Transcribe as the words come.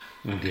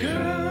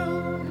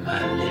Girl,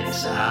 my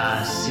lips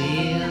are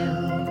sealed.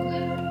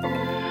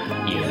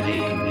 You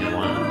make me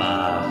wanna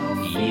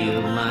barf.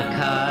 Yield my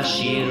car,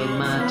 shield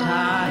my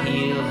tie,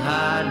 heel,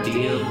 high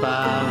deal,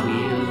 bar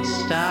wheel,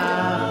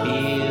 stop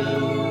you.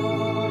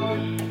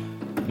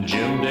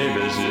 Jim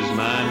Davis is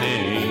my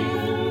name.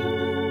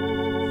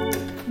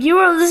 You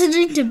are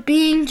listening to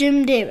Being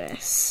Jim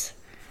Davis.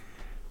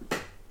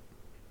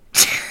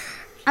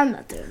 I'm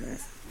not doing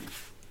this.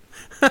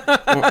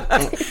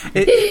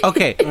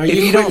 Okay,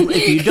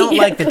 if you don't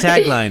like the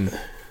tagline,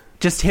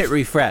 just hit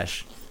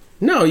refresh.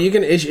 No, you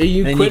can. Are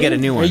you then quitting? You get a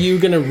new one. Are you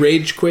gonna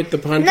rage quit the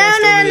podcast?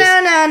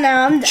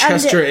 No. I'm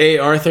Chester A.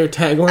 Arthur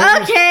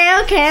tagline.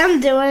 Okay, I'm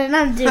doing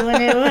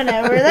it.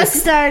 Whatever. Let's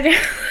start.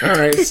 All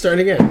right, start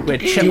again.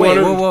 Wait,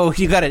 whoa!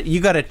 You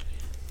gotta.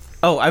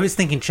 Oh, I was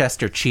thinking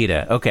Chester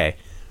Cheetah. Okay.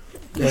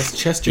 That's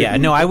Chester. Yeah,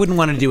 no, I wouldn't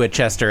want to do a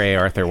Chester A.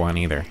 Arthur one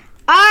either.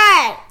 All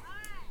right.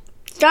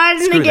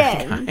 Starting Screw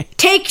again.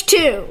 Take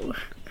 2.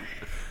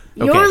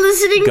 You're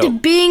listening to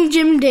Being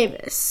Jim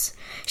Davis,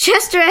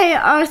 Chester A.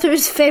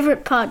 Arthur's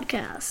favorite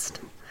podcast.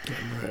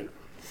 Right.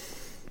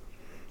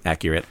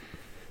 Accurate.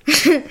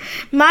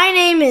 My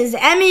name is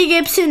Emmy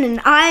Gibson, and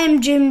I am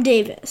Jim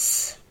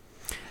Davis.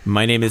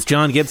 My name is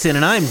John Gibson,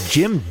 and I'm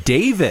Jim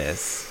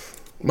Davis.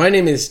 My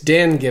name is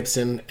Dan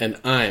Gibson, and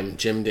I'm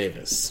Jim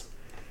Davis.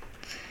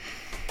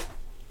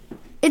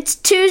 It's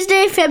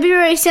Tuesday,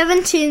 February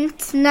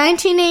 17th,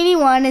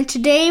 1981, and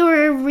today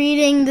we're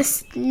reading the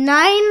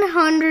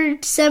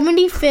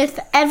 975th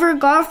ever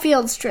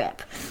Garfield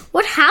strip.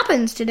 What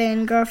happens today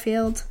in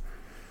Garfield?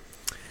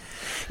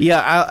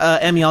 Yeah,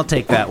 Emmy, I'll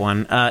take that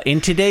one.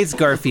 In today's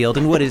Garfield,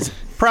 and what is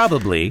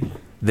probably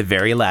the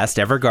very last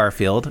ever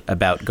Garfield,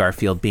 about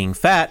Garfield being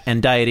fat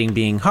and dieting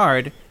being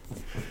hard,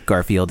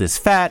 Garfield is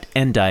fat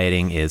and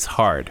dieting is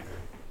hard.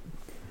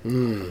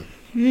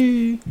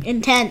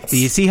 Intense.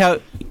 You see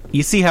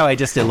how I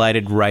just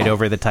elided right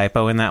over the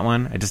typo in that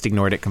one? I just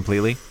ignored it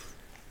completely.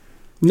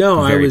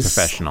 No, Very I was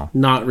professional.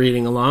 not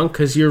reading along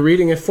because you're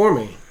reading it for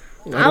me.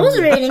 I was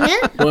reading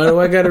it. Why do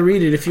I got to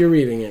read it if you're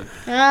reading it?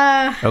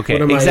 Okay,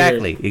 What am I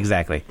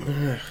exactly.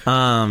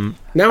 Now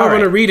I want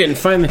to right. read it and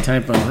find the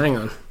typo. Hang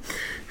on.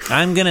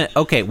 I'm gonna.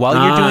 Okay, while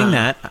you're doing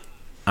that,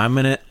 I'm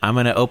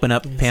gonna open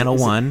up panel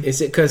 1.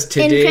 Is it because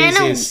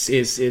today's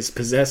is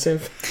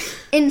possessive?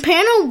 In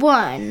panel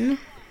 1,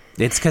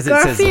 It's because it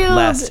Garfield- says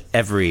last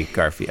every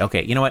Garfield.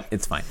 Okay, you know what?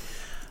 It's fine.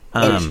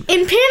 in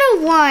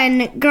panel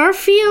 1,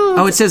 Garfield.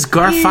 Oh, it says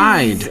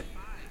Garfied.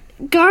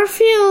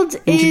 Garfield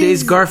In is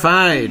today's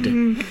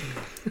Garfied.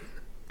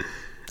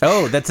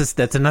 Oh,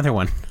 that's another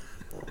one.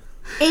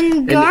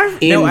 in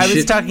Garfield. No, I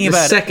was talking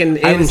about the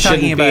second. I was in talking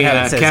shouldn't about be,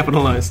 how it says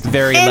capitalized.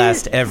 very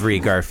last every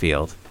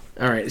Garfield.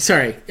 All right,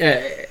 sorry,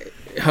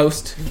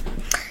 host.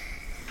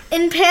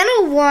 In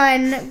panel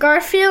 1,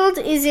 Garfield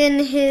is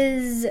in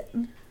his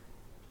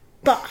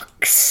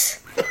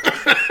box.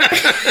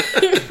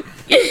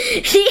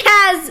 He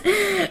has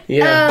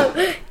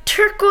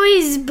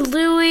turquoise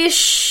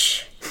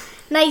bluish,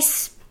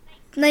 nice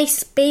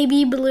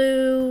baby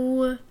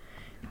blue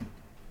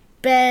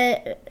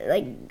bed,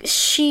 like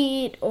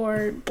sheet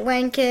or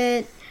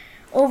blanket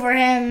over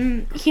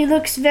him. He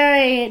looks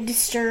very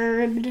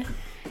disturbed.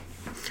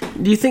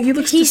 Do you think he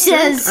looks? He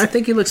disturbed? says- I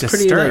think he looks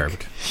pretty Disturbed.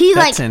 like. He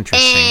That's like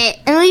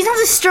interesting. and he's not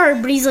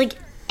disturbed, but he's like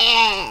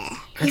I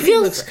He think he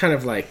feels looks kind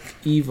of like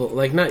evil,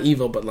 like not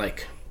evil, but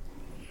like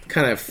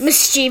kind of.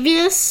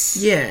 mischievous.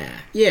 Yeah,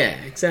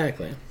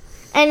 exactly.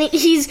 And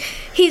he's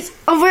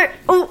over.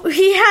 Oh,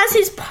 he has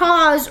his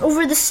paws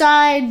over the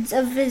sides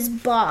of his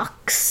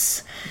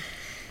box,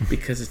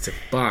 Because it's a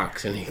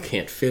box and he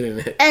can't fit in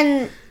it.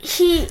 and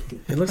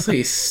It looks like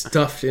he's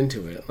stuffed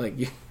into it. Like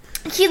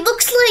he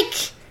looks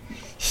like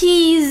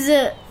he's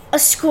a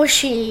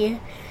squishy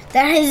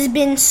that has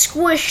been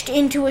squished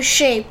into a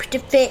shape to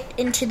fit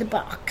into the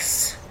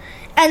box,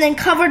 and then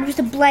covered with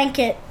a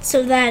blanket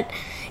so that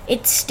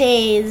it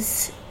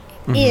stays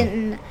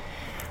in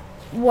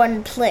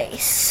one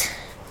place.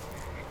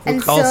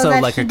 And so Also,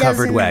 that like he a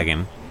covered doesn't,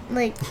 wagon.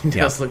 Like,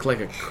 does look like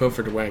a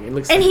covered wagon.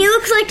 and he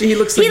looks like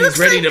he's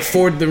ready to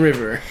ford the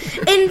river.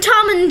 In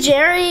Tom and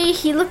Jerry,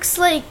 he looks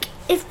like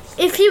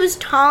if he was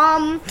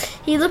Tom,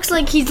 he looks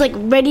like he's like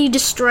ready to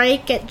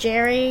strike at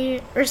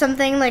Jerry or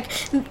something, like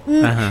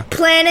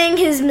planning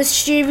his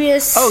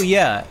mischievous. Oh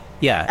yeah.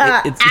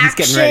 He's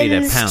getting ready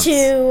to pounce.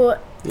 to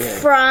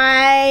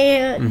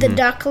fry the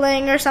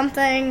duckling or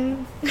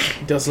something.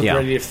 He does look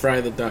ready to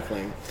fry the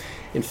duckling.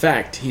 In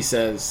fact, he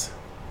says,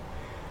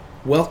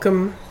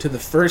 "Welcome to the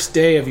first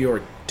day of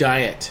your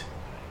diet,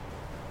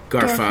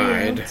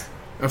 Garfied."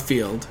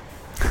 Garfield.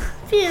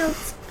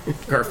 Fields.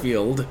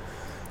 Garfield.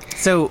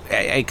 So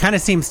it kind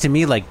of seems to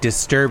me like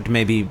disturbed,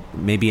 maybe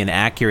an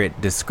accurate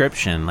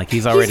description. Like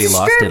he's already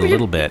lost it a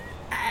little bit.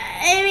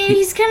 I mean,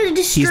 he's kind of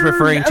disturbed. He's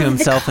referring to of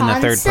himself the in the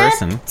third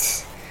person.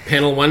 concept.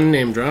 Panel 1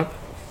 name drop.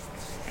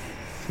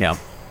 Yeah.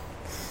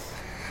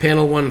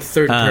 Panel 1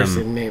 third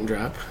person name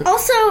drop.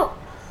 Also,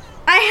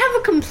 I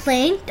have a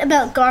complaint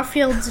about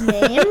Garfield's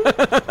name.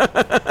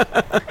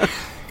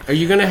 Are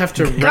you gonna have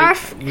to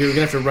write? You're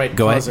gonna have to write.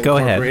 Go Claus ahead. Go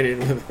ahead.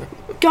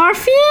 Incorporated.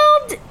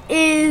 Garfield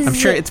is. I'm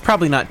sure it's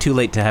probably not too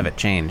late to have it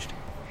changed.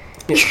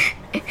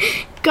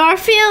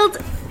 Garfield.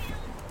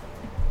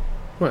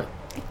 What?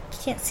 I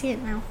can't see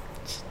it now.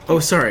 Oh,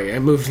 sorry, I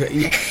moved.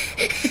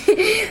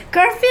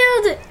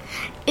 Garfield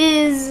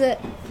is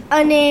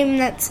a name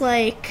that's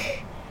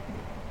like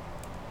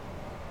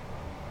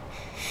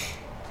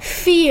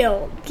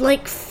field,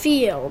 like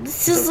field.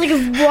 It's just like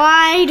a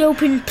wide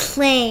open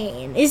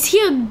plain. Is he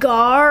a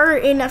gar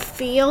in a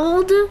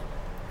field?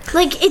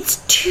 Like it's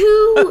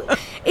two.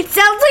 It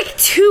sounds like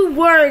two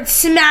words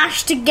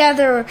smashed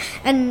together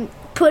and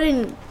put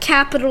in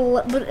capital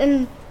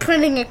and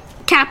putting a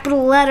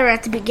capital letter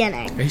at the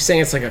beginning. Are you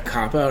saying it's like a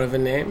cop-out of a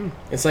name?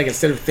 It's like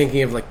instead of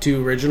thinking of like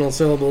two original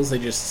syllables, they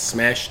just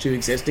smashed two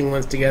existing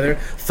ones together,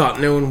 thought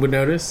no one would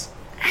notice?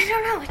 I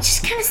don't know. It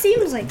just kind of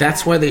seems like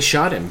That's that. why they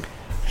shot him.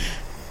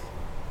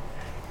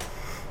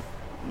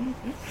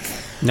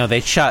 No, they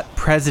shot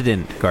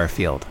President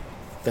Garfield.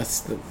 That's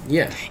the...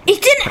 Yeah.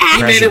 It's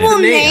an made up actual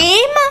the name.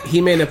 name? He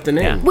made up the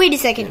name. Yeah. Wait a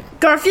second.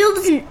 Garfield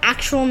is an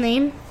actual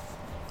name?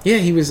 Yeah,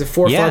 he was a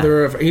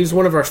forefather of... He was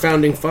one of our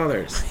founding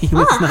fathers. He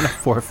was not a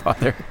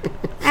forefather.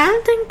 I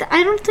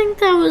don't think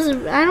that was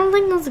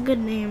a good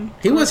name.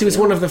 He was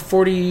one of the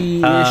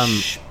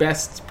 40-ish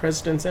best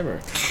presidents ever.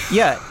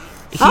 Yeah.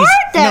 He's, All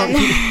right,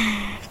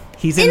 then.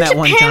 he's in Into that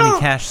one panel- Johnny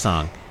Cash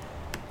song.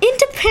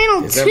 Into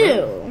panel Is that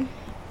 2.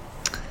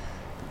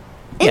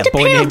 Yeah, Into boy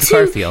panel named 2.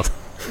 Garfield.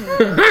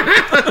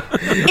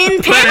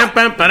 In panel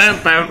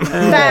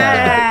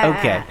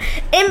Okay.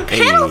 In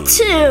panel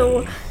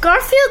 2,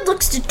 Garfield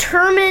looks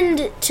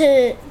determined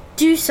to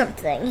do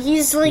something.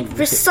 He's like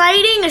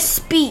reciting a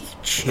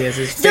speech. He has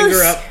his finger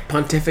Those- up,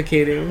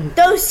 pontificating.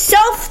 Though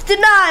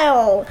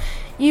self-denial,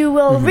 you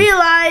will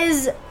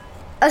realize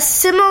a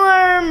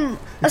slimmer,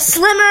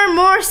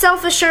 more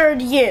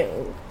self-assured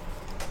you.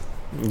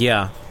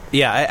 Yeah.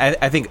 Yeah,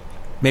 I think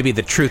maybe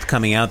the truth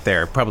coming out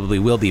there probably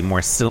will be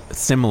more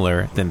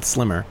similar than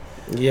slimmer.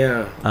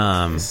 Yeah.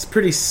 It's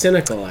pretty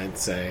cynical, I'd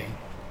say.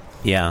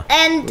 Yeah.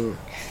 And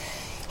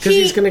Because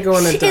he's going to go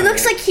on a it diet.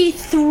 looks like he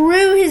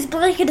threw his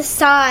blanket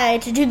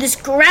aside to do this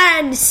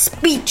grand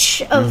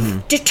speech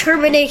of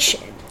determination.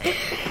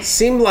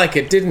 Seemed like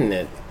it, didn't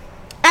it?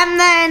 And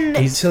then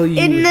Until you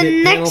in the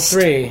hit panel next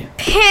 3.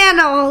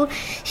 panel,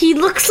 he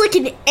looks like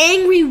an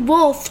angry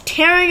wolf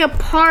tearing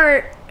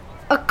apart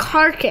a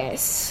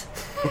carcass.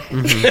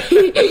 And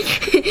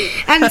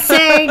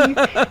saying,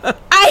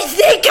 I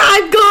think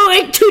I'm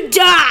going to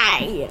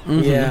die.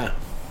 Yeah.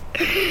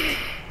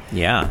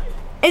 Yeah.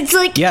 It's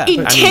like Yeah,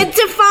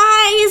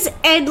 intensifies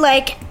and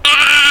like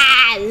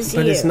as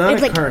But you. it's not a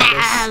like carcass.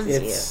 as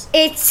It's you.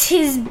 It's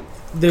his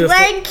the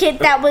blanket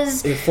that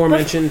was the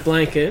aforementioned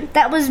blanket.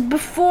 that was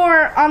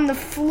before on the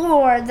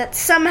floor that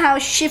somehow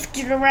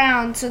shifted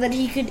around so that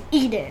he could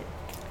eat it.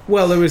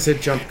 Well, there was a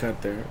jump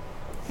cut there.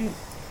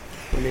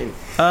 I mean,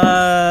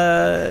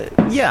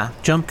 Yeah,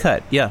 jump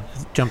cut. Yeah,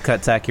 jump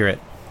cut's accurate.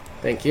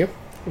 thank you.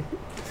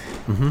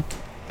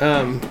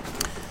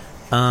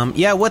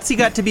 Yeah, what's he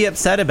got to be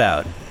upset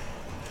about?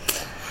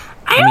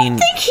 I don't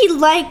think he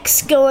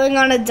likes going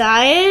on a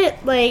diet.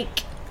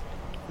 Like,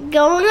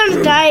 going on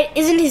a diet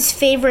isn't his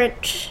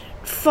favorite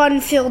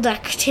fun-filled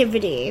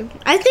activity.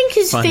 I think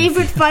his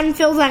favorite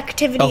fun-filled Oh,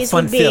 activities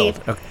fun would be...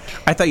 field. Okay.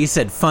 I thought you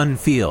said fun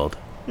field.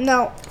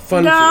 No.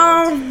 Fun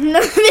no, maybe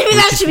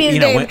that is, should be his you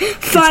know, name. when-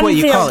 it's Fun what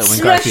you field. call it when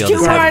Smash Garfield two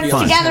is having words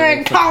fun. together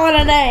and call it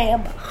a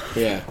name.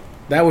 Yeah,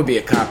 that would be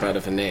a cop out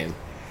of a name.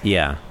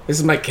 Yeah, This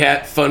is my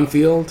cat,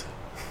 Funfield.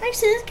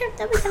 Actually,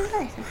 that would be kind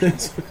of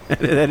nice.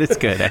 that is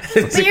good.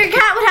 Actually. But your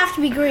cat would have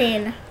to be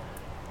green.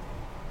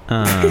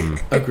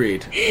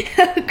 Agreed.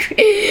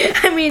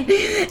 I mean,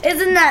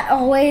 isn't that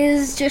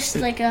always just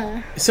like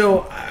a...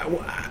 So,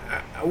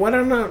 what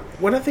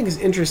I think is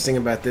interesting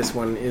about this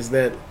one is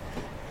that,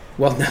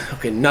 well,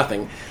 okay,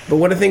 nothing. But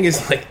what I think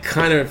is like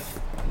kind of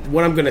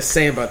what I'm going to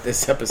say about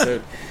this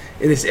episode,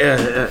 this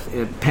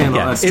panel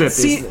Yeah.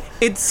 strip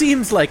It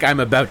seems like I'm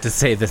about to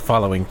say the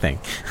following thing.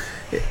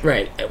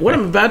 right. What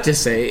I'm about to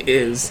say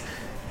is,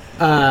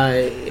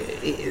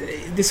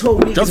 this whole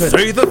week Just is about,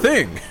 say the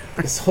thing.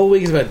 this whole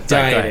week is about Go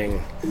ahead.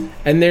 dieting,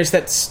 and there's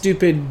that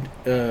stupid,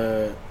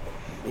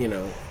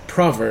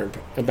 proverb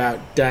about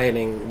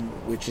dieting,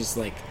 which is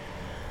like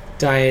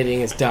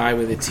dieting is die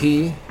with a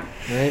T,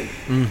 right?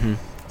 Mm-hmm.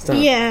 It's not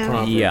Yeah. a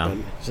proverb, Yeah.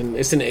 but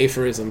it's an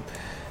aphorism.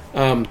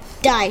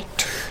 Diet.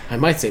 I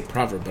might say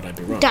proverb, but I'd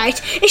be wrong.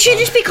 Diet. It should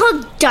just be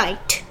called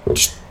diet.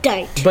 Just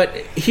diet. But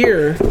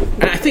here,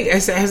 I think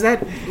has that.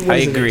 what I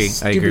is it, agree. a I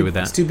stupid, agree with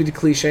that. Stupid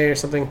cliche or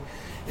something.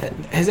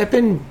 Has that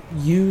been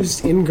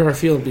used in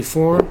Garfield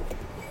before?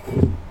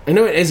 I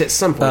know it is at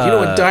some point. You know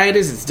what diet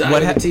is? It's die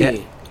what with a T. yeah.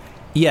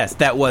 Yes,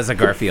 that was a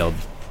Garfield.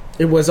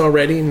 It was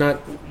already, not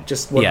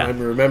just what Yeah. I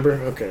remember.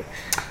 Okay.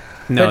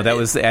 No, But- that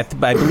was. I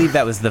believe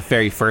that was the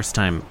very first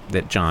time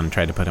that John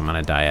tried to put him on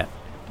a diet.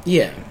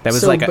 Yeah. That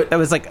was So, but that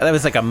was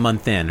like a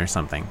month in or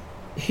something.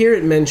 here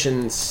it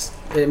mentions.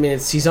 I mean,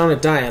 he's on a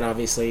diet,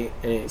 obviously,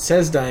 and it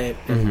says diet,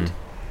 and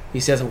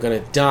he says, "I'm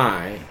going to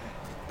die."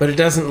 but it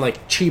doesn't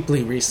like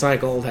cheaply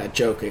recycle that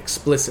joke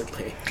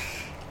explicitly.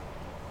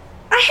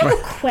 I have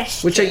a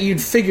question. Which you'd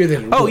figure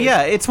that. It Oh would.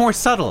 yeah, it's more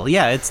subtle.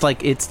 Yeah, it's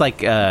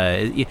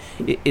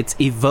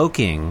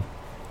evoking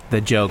the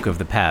joke of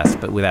the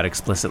past, but without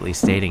explicitly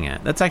stating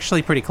it. That's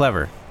actually pretty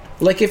clever.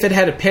 Like if it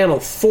had a panel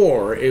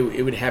 4,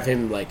 it would have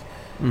him like,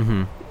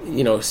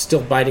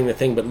 still biting the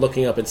thing, but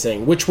looking up and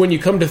saying, which, when you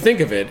come to think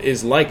of it,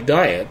 is like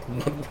diet,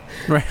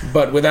 Right.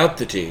 but without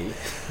the T.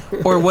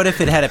 Or what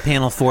if it had a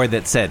panel 4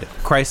 that said,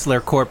 Chrysler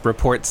Corp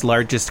reports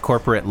largest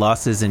corporate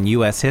losses in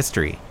U.S.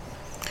 history?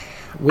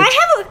 I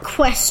have a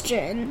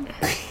question.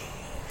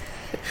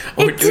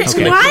 Or It's- just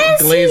gonna why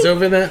is glaze he-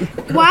 over that?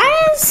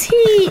 Why is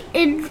he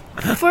in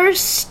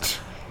first?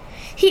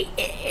 He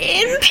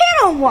in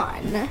panel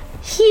 1.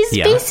 He's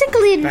Yeah.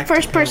 basically in Back to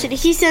first person.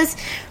 He says,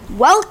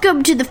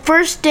 "Welcome to the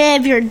first day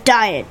of your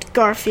diet,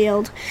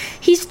 Garfield."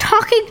 He's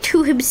talking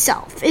to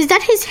himself. Is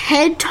that his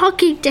head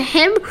talking to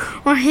him,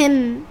 or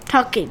him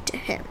talking to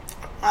him?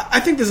 I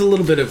think there's a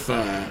little bit of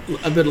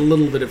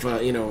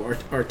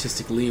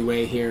artistic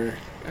leeway here.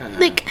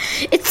 Like,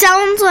 it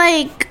sounds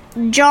like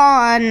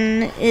John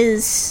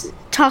is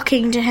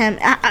talking to him.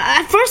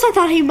 At first I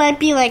thought he might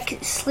be like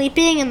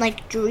sleeping and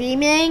like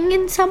dreaming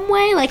in some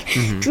way, like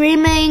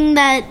dreaming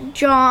that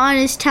John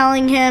is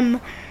telling him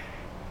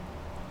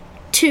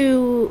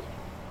to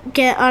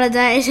get on a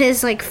diet. It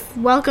says like,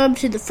 "Welcome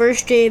to the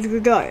first day of your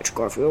diet,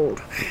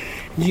 Garfield."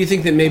 Do you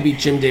think that maybe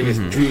Jim Davis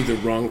drew the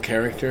wrong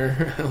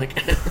character?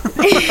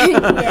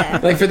 Yeah.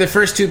 Like for the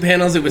first 2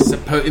 panels, it was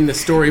in the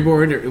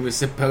storyboard, it was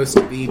supposed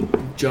to be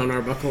John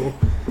Arbuckle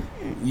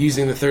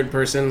using the third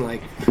person,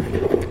 like,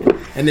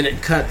 and then it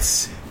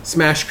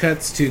smash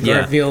cuts to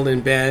Yeah. Garfield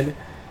in bed.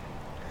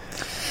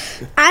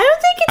 I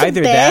don't think it's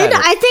Either a bed. that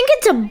or- I think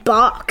it's a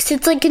box.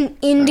 It's like an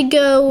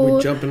indigo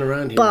We're jumping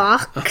around here.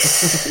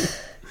 box.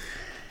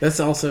 That's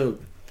also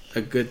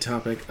a good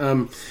topic.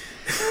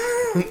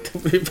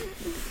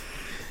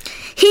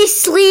 He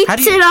sleeps How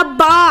do you- in a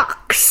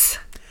box.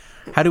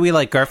 How do we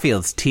like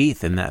Garfield's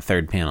teeth in that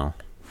third panel?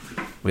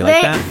 We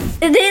like that?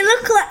 They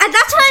look like.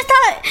 That's what I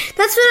thought.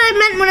 That's what I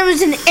meant when it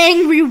was an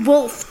angry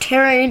wolf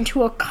tearing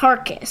into a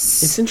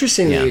carcass. It's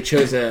interesting Yeah. that you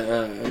chose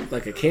a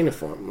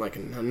caniform, like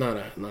not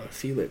a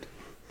felid.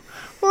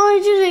 Well, I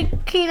did a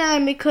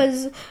canine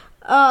because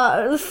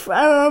I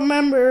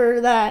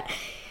remember that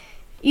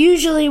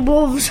usually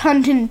wolves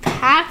hunt in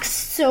packs,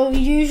 so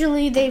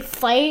usually they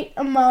fight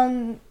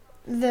among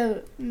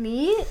the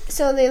meat.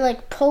 So they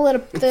like pull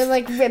it. They're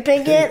like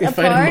ripping it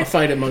apart.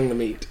 Fight among the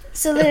meat.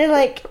 So they're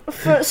like,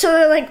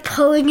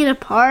 pulling it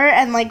apart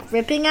and like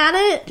ripping at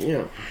it.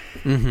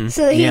 Yeah,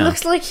 So he Yeah.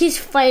 looks like he's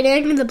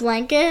fighting the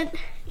blanket.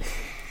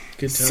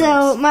 good times.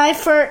 So my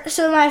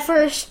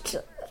first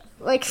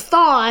like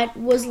thought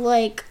was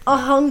like a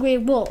hungry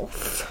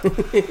wolf.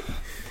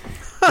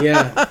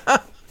 yeah.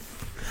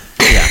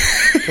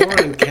 Poor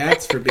on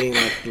cats for being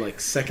like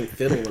second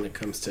fiddle when it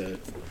comes to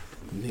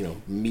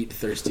meat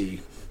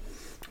thirsty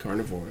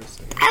carnivores.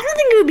 I don't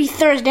think it would be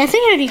thirsty. I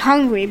think it would be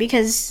hungry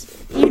because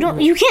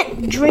you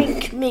can't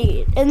drink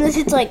meat unless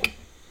it's like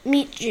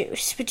meat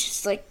juice, which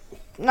is like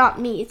not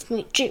meat, it's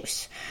meat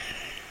juice.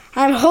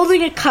 I'm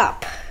holding a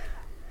cup.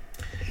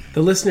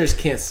 The listeners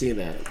can't see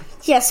that.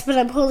 Yes, but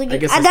I'm holding I it.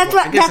 guess That's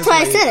why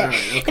I said it.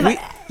 Alright, okay. If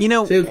I- You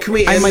know, So can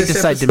we I end might this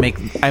decide to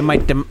episode?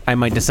 make. I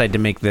might decide to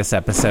make this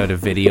episode a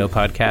video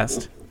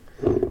podcast.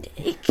 I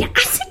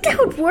think that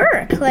would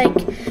work. Like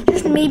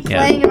just me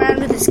playing around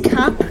with this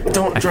cup.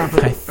 Don't drop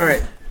it. All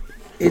right.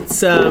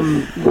 It's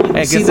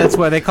I guess that's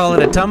why they call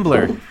it a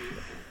tumbler.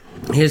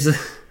 here's the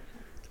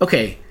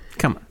okay.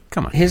 Come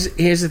on.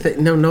 Here's the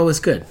thing. No, it's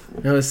good.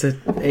 No, it's a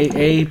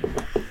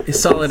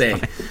solid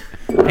A.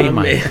 Hey,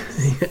 Mike.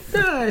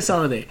 A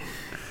solid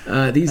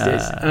A. These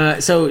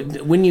days. So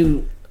when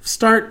you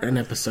start an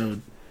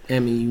episode,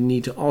 Emmy, you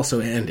need to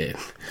also end it.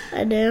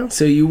 I do.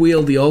 So you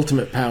wield the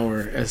ultimate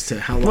power as to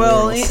how long Well,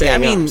 we're all I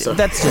staying mean, up. So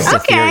that's just a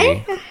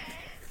Okay. theory.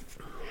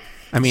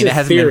 I mean, It's it a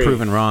hasn't theory. been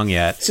proven wrong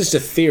yet. it's just a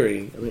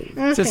theory. I mean,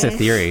 It's just a Okay.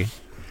 theory.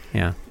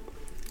 Yeah.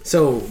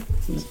 so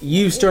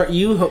you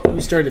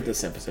started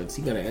this episode,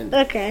 so you gotta end it.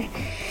 Okay.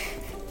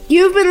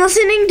 You've been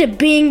listening to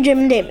Being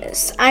Jim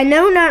Davis. I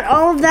know not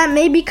all of that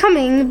may be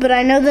coming, but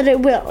I know that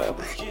it will.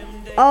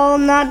 All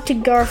nod to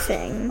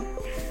garfing.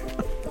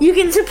 You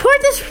can support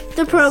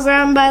the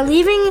program by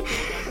leaving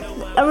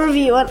a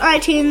review on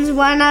iTunes.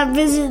 Why not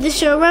visit the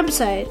show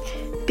website,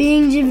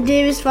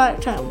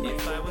 beingjimdavis.com.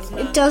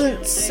 It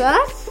doesn't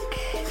suck.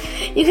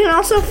 You can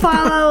also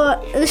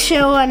follow the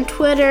show on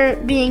Twitter,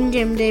 Being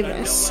Jim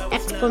Davis!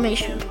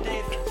 Exclamation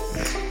point.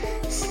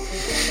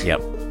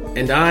 Yep.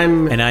 And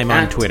I'm And I'm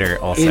on at Twitter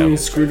also.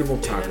 Inscrutable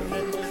Taco.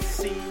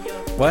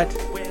 What?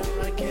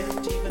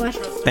 What?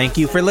 Thank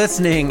you for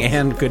listening,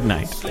 and good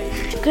night.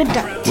 Good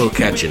night. We'll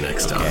catch you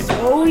next time.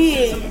 Oh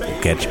yeah.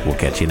 We'll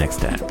catch you next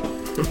time.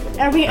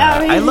 Are we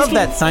I just love gonna-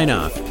 that sign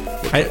off.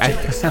 I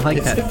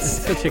like that. It's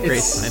such a great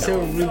It's sign off. so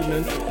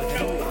rudimentary.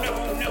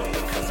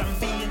 Cause I'm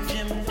being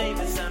Jim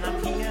Davis and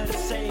I'm here to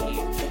say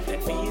that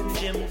being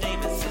Jim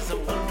Davis is a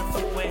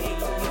wonderful way to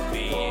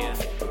be.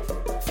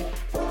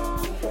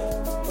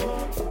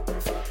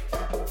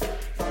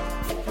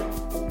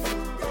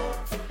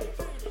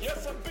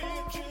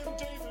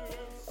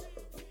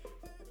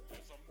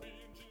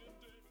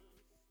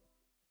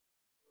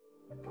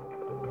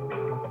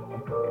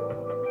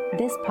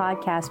 This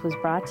podcast was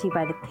brought to you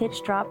by the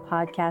Pitch Drop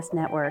Podcast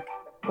Network.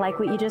 Like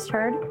what you just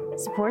heard?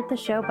 Support the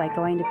show by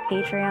going to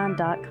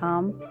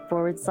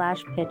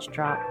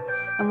patreon.com/pitchdrop.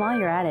 And while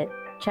you're at it,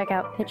 check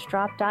out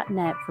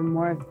pitchdrop.net for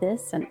more of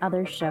this and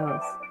other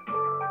shows.